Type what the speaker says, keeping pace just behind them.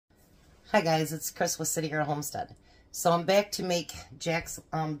Hi guys, it's Chris with City Girl Homestead. So I'm back to make Jack's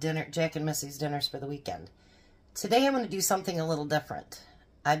dinner, Jack and Missy's dinners for the weekend. Today I'm going to do something a little different.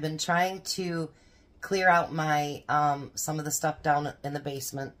 I've been trying to clear out my some of the stuff down in the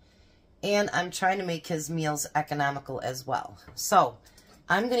basement, and I'm trying to make his meals economical as well. So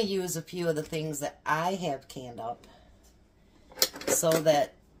I'm going to use a few of the things that I have canned up so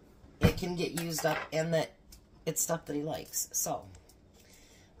that it can get used up and that it's stuff that he likes. So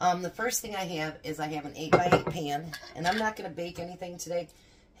the first thing I have is I have an 8x8 pan, and I'm not going to bake anything today.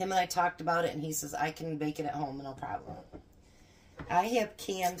 Him and I talked about it, and he says I can bake it at home, no problem. I have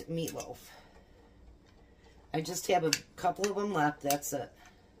canned meatloaf. I just have a couple of them left, that's it.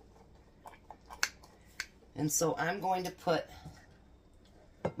 And so I'm going to put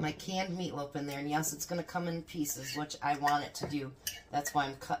my canned meatloaf in there, and yes, it's going to come in pieces, which I want it to do. That's why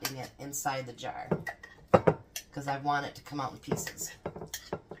I'm cutting it inside the jar, because I want it to come out in pieces.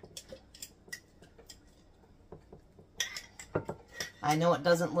 I know it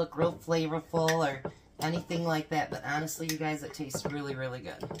doesn't look real flavorful or anything like that, but honestly, you guys, it tastes really, really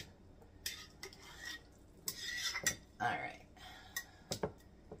good. Alright.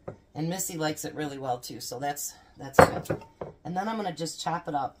 And Missy likes it really well too, so that's good. And then I'm going to just chop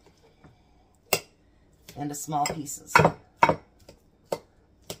it up into small pieces.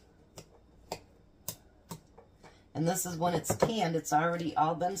 And this is when it's canned. It's already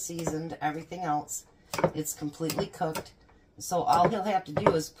all been seasoned, everything else. It's completely cooked. So all he'll have to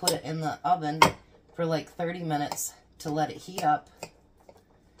do is put it in the oven for like 30 minutes to let it heat up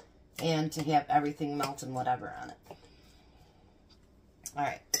and to have everything melt and whatever on it.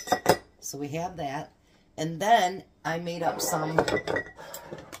 Alright, so we have that. And then I made up some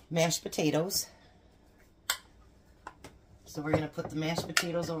mashed potatoes. So we're going to put the mashed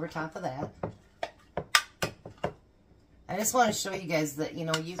potatoes over top of that. I just want to show you guys that, you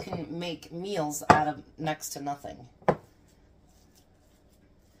know, you can make meals out of next to nothing.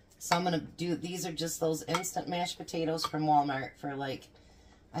 So I'm going to do, these are just those instant mashed potatoes from Walmart for like,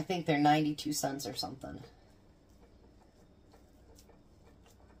 I think they're 92 cents or something.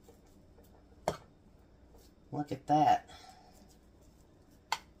 Look at that.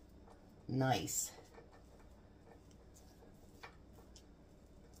 Nice.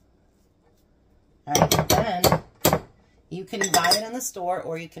 Alright, then you can buy it in the store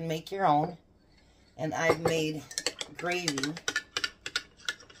or you can make your own. And I've made gravy,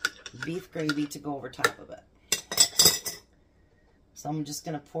 beef gravy, to go over top of it. So I'm just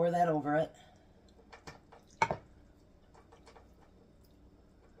going to pour that over it.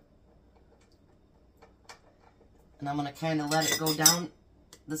 And I'm going to kind of let it go down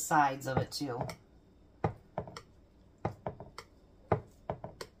the sides of it too,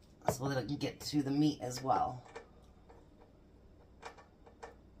 so that it can get to the meat as well.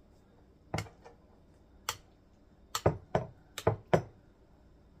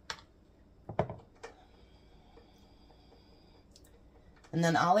 And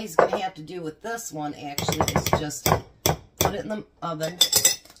then all he's going to have to do with this one actually is just put it in the oven,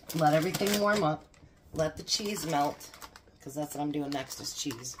 let everything warm up, let the cheese melt, because that's what I'm doing next is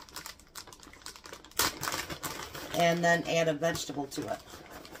cheese. And then add a vegetable to it.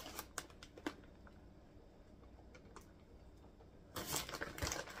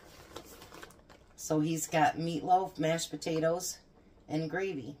 So he's got meatloaf, mashed potatoes, and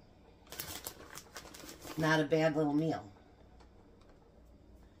gravy. Not a bad little meal.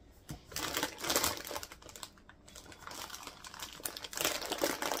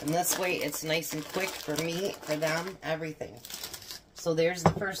 And this way it's nice and quick for me, for them, everything. So there's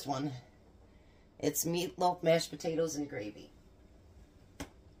the first one. It's meatloaf, mashed potatoes, and gravy.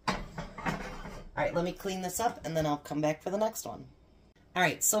 Alright, let me clean this up and then I'll come back for the next one.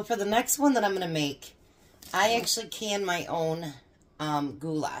 Alright, so for the next one that I'm going to make, I actually can my own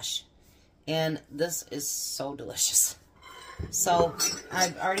goulash. And this is so delicious. So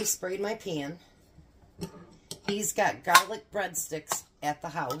I've already sprayed my pan. He's got garlic breadsticks at the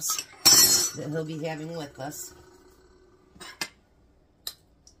house that he'll be having with us.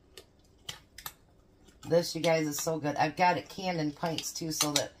 This, you guys, is so good. I've got it canned in pints too,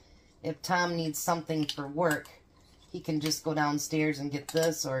 so that if Tom needs something for work, he can just go downstairs and get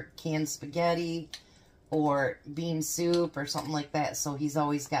this, or canned spaghetti, or bean soup, or something like that. So he's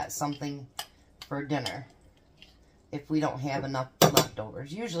always got something for dinner if we don't have enough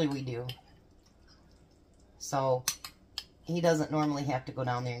leftovers. Usually we do. So he doesn't normally have to go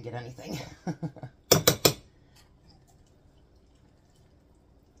down there and get anything.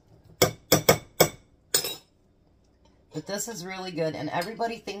 But this is really good, and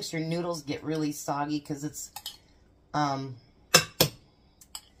everybody thinks your noodles get really soggy because it's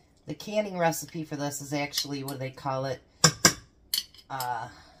The canning recipe for this is actually, what do they call it?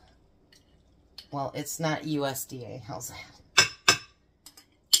 Well, it's not USDA. How's that?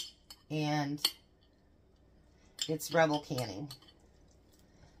 And it's Rebel canning.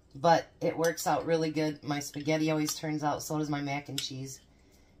 But it works out really good. My spaghetti always turns out, so does my mac and cheese.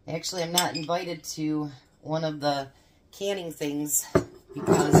 Actually, I'm not invited to one of the canning things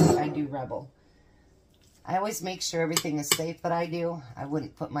because I do Rebel. I always make sure everything is safe that I do. I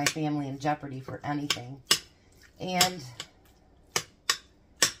wouldn't put my family in jeopardy for anything. And,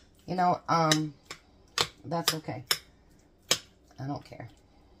 you know, that's okay. I don't care.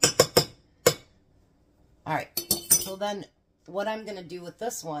 Alright, so then what I'm going to do with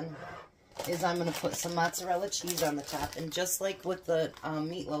this one is I'm going to put some mozzarella cheese on the top. And just like with the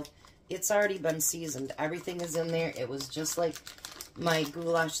meatloaf, it's already been seasoned. Everything is in there. It was just like my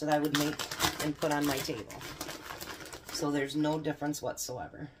goulash that I would make and put on my table. So there's no difference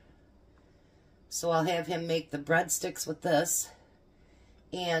whatsoever. So I'll have him make the breadsticks with this,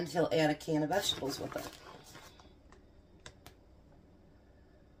 and he'll add a can of vegetables with it.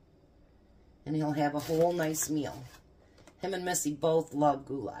 And he'll have a whole nice meal. Him and Missy both love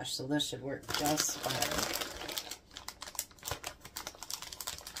goulash, so this should work just fine.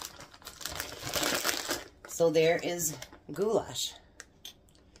 So there is goulash.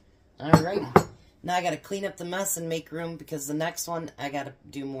 Alrighty. Now I got to clean up the mess and make room because the next one I got to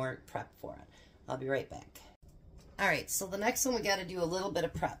do more prep for it. I'll be right back. Alright, so the next one we got to do a little bit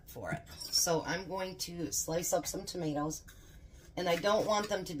of prep for it. So I'm going to slice up some tomatoes. And I don't want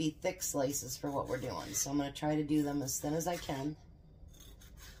them to be thick slices for what we're doing. So I'm going to try to do them as thin as I can.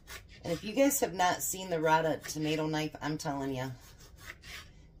 And if you guys have not seen the Rada tomato knife, I'm telling you,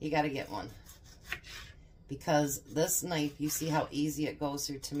 you got to get one. Because this knife, you see how easy it goes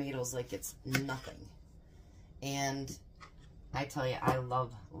through tomatoes like it's nothing. And I tell you, I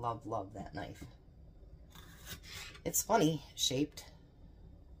love, love, love that knife. It's funny shaped,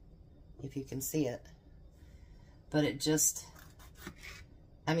 if you can see it. But it just,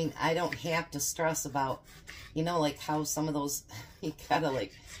 I mean, I don't have to stress about, you know, like how some of those, you gotta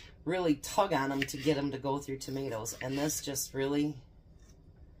like really tug on them to get them to go through tomatoes. And this just really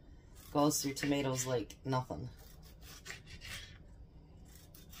goes through tomatoes like nothing.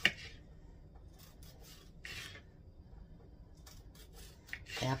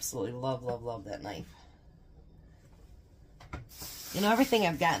 Absolutely love, love, love that knife. You know, everything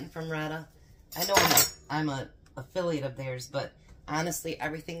I've gotten from Rada, I know I'm a affiliate of theirs, but honestly,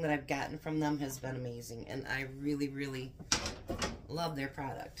 everything that I've gotten from them has been amazing, and I really, really love their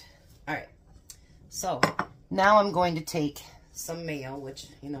product. Alright, so now I'm going to take some mayo, which,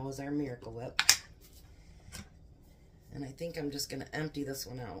 you know, is our Miracle Whip. And I think I'm just going to empty this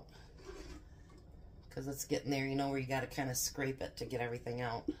one out. Because it's getting there, you know, where you got to kind of scrape it to get everything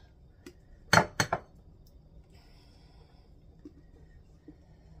out.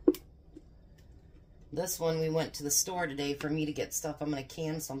 This one, we went to the store today for me to get stuff. I'm going to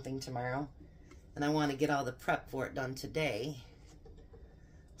can something tomorrow. And I want to get all the prep for it done today.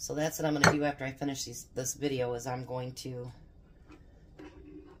 So that's what I'm going to do after I finish this video, is I'm going to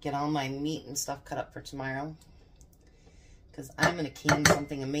get all my meat and stuff cut up for tomorrow. Because I'm going to can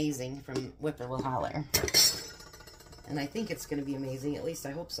something amazing from Whippoorwill Holler. And I think it's going to be amazing. At least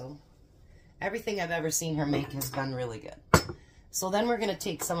I hope so. Everything I've ever seen her make has been really good. So then we're going to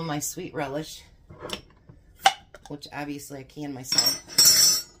take some of my sweet relish, which obviously I can myself.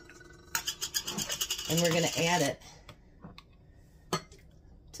 And we're going to add it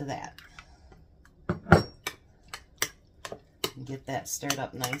to that. And get that stirred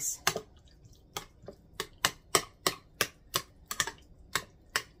up nice.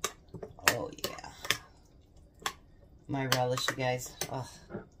 Oh yeah. My relish, you guys. Oh,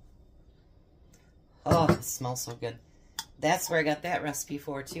 oh, it smells so good. That's where I got that recipe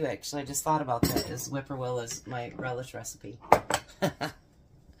for too, actually. I just thought about that, is Whippoorwill is my relish recipe.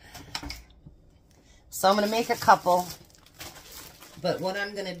 So I'm going to make a couple. But what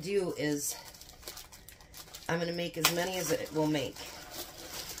I'm going to do is I'm going to make as many as it will make.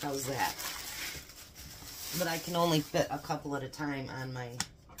 How's that? But I can only fit a couple at a time on my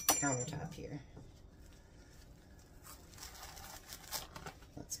countertop here.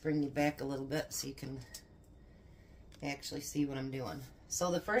 Let's bring you back a little bit so you can actually see what I'm doing. So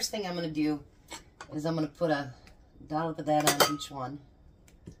the first thing I'm going to do is I'm going to put a dollop of that on each one.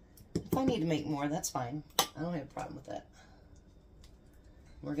 If I need to make more, that's fine. I don't have a problem with that.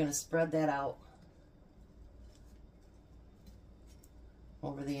 We're going to spread that out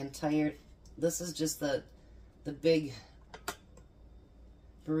over the entire, this is just the big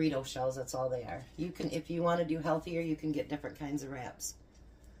burrito shells. That's all they are. You can, if you want to do healthier, you can get different kinds of wraps.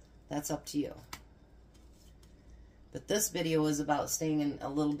 That's up to you. But this video is about staying in a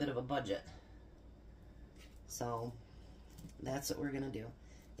little bit of a budget. So that's what we're going to do.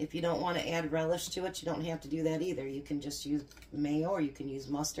 If you don't want to add relish to it, you don't have to do that either. You can just use mayo, or you can use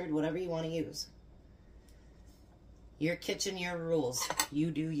mustard, whatever you want to use. Your kitchen, your rules. You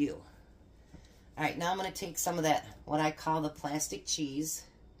do you. All right, now I'm going to take some of that, what I call the plastic cheese.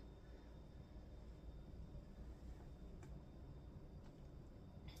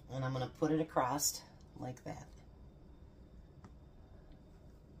 And I'm going to put it across like that.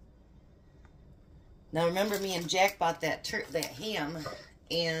 Now remember, me and Jack bought that ham,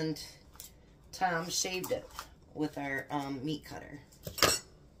 and Tom shaved it with our meat cutter.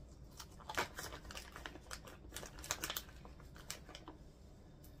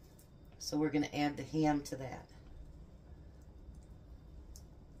 So we're going to add the ham to that.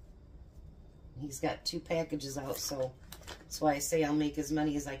 He's got 2 packages out, so that's why I say I'll make as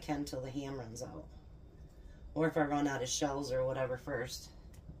many as I can till the ham runs out. Or if I run out of shells or whatever first.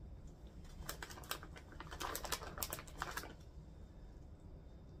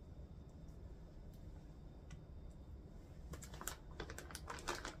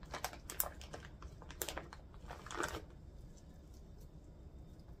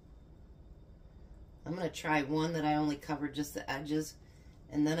 I'm going to try one that I only covered just the edges,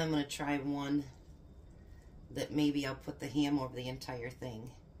 and then I'm going to try one that maybe I'll put the ham over the entire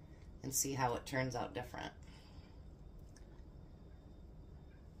thing and see how it turns out different.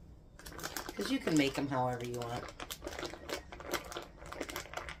 Because you can make them however you want.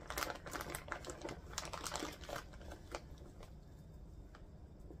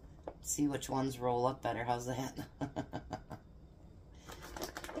 See which ones roll up better. How's that?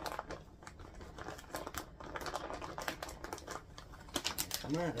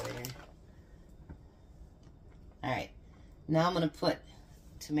 Come on over here. Alright, now I'm going to put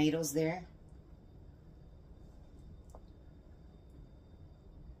tomatoes there.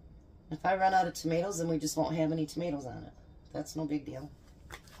 If I run out of tomatoes, then we just won't have any tomatoes on it. That's no big deal.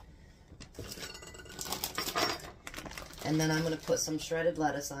 And then I'm going to put some shredded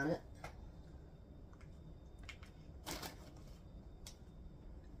lettuce on it.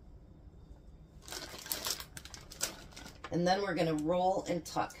 And then we're going to roll and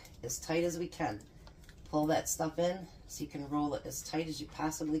tuck as tight as we can. Pull that stuff in so you can roll it as tight as you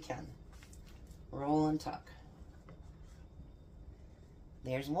possibly can. Roll and tuck.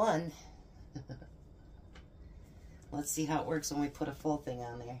 There's one. Let's see how it works when we put a full thing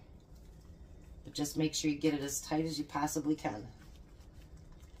on there. But just make sure you get it as tight as you possibly can.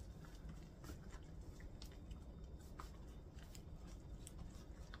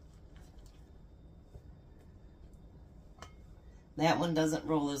 That one doesn't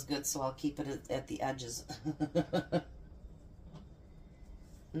roll as good, so I'll keep it at the edges.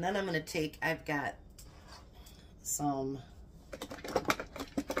 And then I'm going to take, I've got some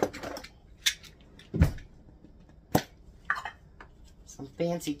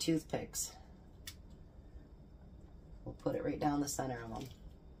fancy toothpicks. We'll put it right down the center of them.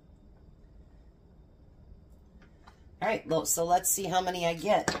 Alright, so let's see how many I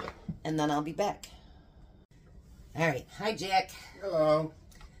get, and then I'll be back. Alright, hi Jack. Hello.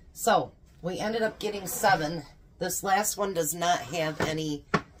 So, we ended up getting 7. This last one does not have any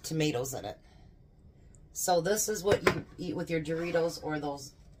tomatoes in it. So this is what you eat with your Doritos or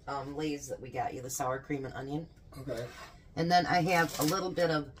those Lay's that we got you, the sour cream and onion. Okay. And then I have a little bit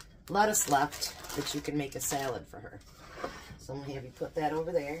of lettuce left that you can make a salad for her. So I'm going to have you put that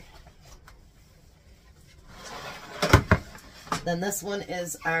over there. Then this one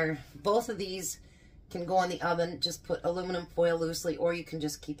is both of these can go in the oven. Just put aluminum foil loosely, or you can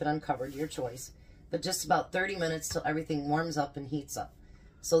just keep it uncovered, your choice. But just about 30 minutes till everything warms up and heats up.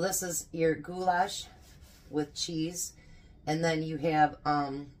 So this is your goulash with cheese, and then you have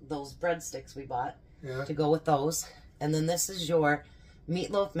those breadsticks we bought to go with those. And then this is your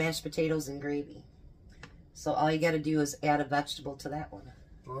meatloaf, mashed potatoes, and gravy. So all you got to do is add a vegetable to that one.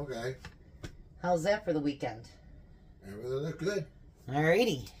 Okay. How's that for the weekend? Everything look good.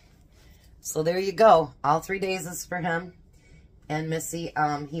 Alrighty. So there you go. All 3 days is for him and Missy.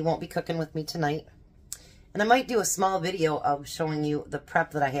 He won't be cooking with me tonight. And I might do a small video of showing you the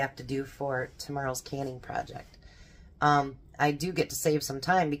prep that I have to do for tomorrow's canning project. I do get to save some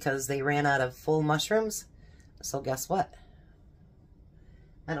time because they ran out of full mushrooms. So guess what?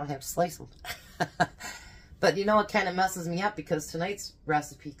 I don't have to slice them. But you know what kind of messes me up, because tonight's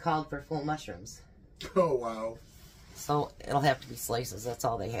recipe called for full mushrooms. Oh, wow. So it'll have to be slices. That's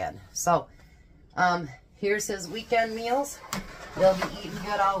all they had. So here's his weekend meals. They'll be eating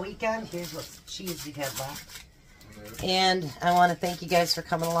good all weekend. Here's what cheese we had left. And I want to thank you guys for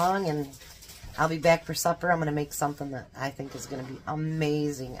coming along, and I'll be back for supper. I'm going to make something that I think is going to be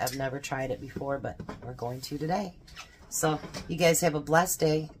amazing. I've never tried it before, but we're going to today. So you guys have a blessed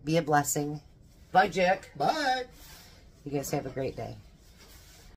day. Be a blessing. Bye, Jack. Bye. You guys have a great day.